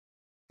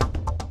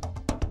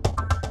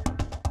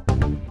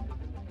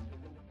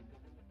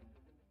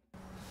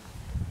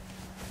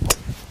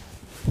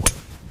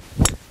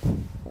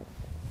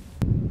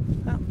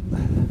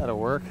That'll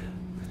work.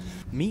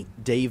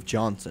 Meet Dave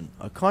Johnson,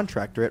 a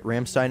contractor at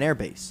Ramstein Air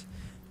Base.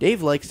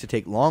 Dave likes to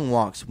take long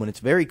walks when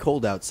it's very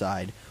cold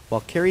outside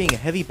while carrying a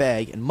heavy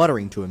bag and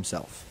muttering to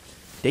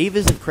himself. Dave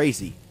isn't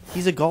crazy.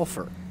 He's a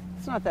golfer.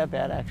 It's not that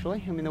bad,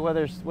 actually. I mean, the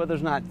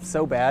weather's not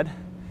so bad.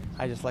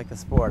 I just like the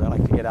sport. I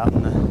like to get out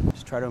and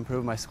just try to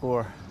improve my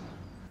score.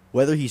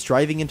 Whether he's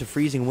driving into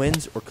freezing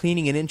winds or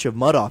cleaning an inch of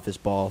mud off his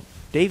ball,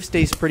 Dave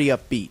stays pretty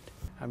upbeat.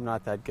 I'm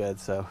not that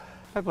good, so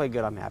if I play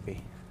good, I'm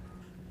happy.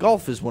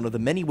 Golf is one of the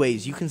many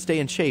ways you can stay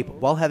in shape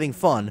while having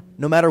fun,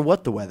 no matter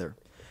what the weather.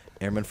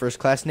 Airman First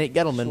Class Nate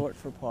Gettleman, Short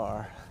for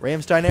par.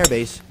 Ramstein Air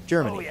Base,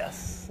 Germany. Oh,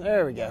 yes.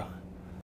 There we go.